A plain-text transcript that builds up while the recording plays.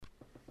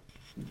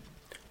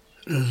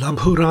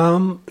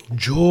hai-labhuram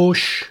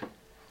जोश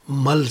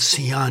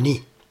malsiani।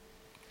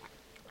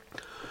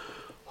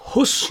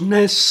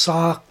 हुस्न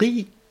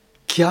साकी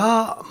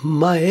क्या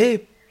मए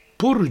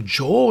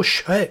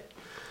पुरजोश है,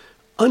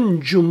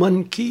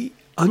 अंजुमन की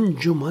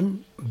अंजुमन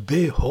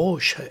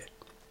बेहोश है।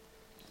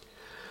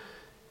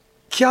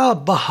 क्या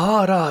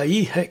बहार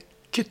आई है,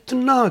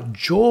 कितना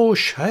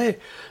जोश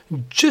है,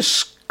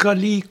 जिस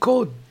कली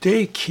को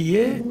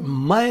देखिए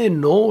मैं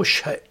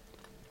नोश है।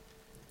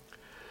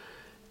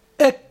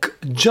 एक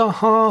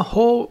जहां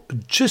हो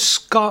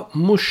जिसका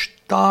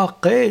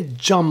मुश्ताक़े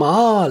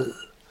जमाल,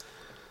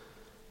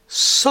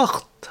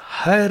 सख्त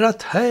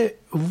हैरत है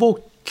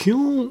वो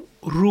क्यों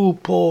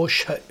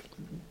रूपोश है।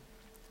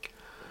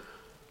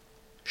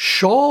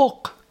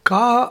 शौक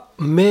का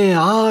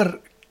मेयार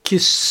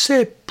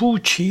किससे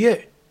पूछिए,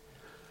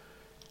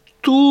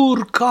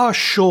 तूर का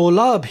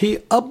शोला भी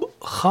अब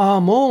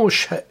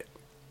खामोश है।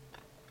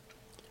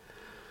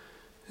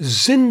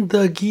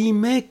 जिंदगी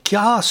में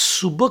क्या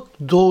सुबक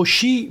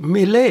दोषी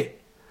मिले,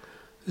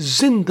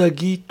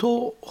 जिंदगी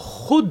तो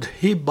खुद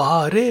ही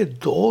बारे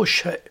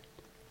दोष है।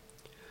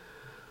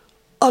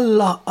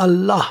 अल्लाह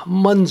अल्लाह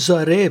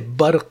मंजरे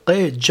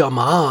बरक़े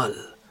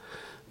जमाल,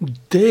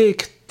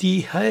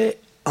 देखती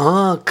है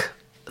आँख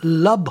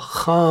लब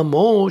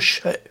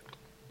खामोश है।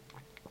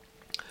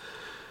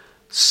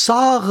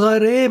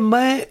 सागरे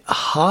मैं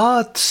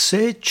हाथ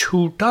से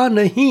छूटा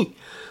नहीं,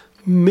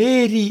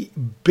 मेरी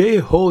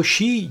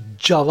बेहोशी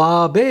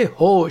जवाबे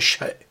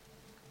होश है।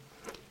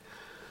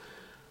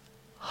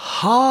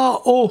 हा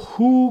ओ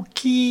हू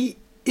की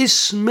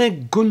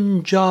इसमें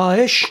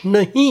गुंजाइश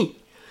नहीं,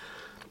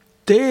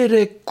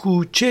 तेरे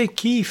कूचे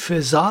की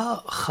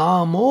फिजा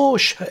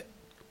खामोश है।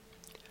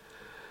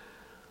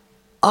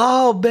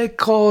 आबे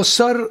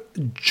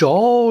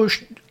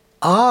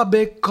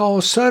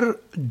कौसर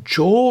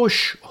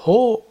जोश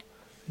हो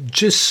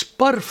जिस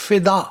पर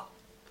फिदा,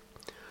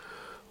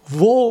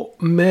 वो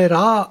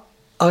मेरा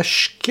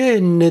अश्के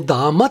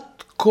नदामत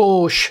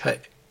कोश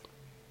है।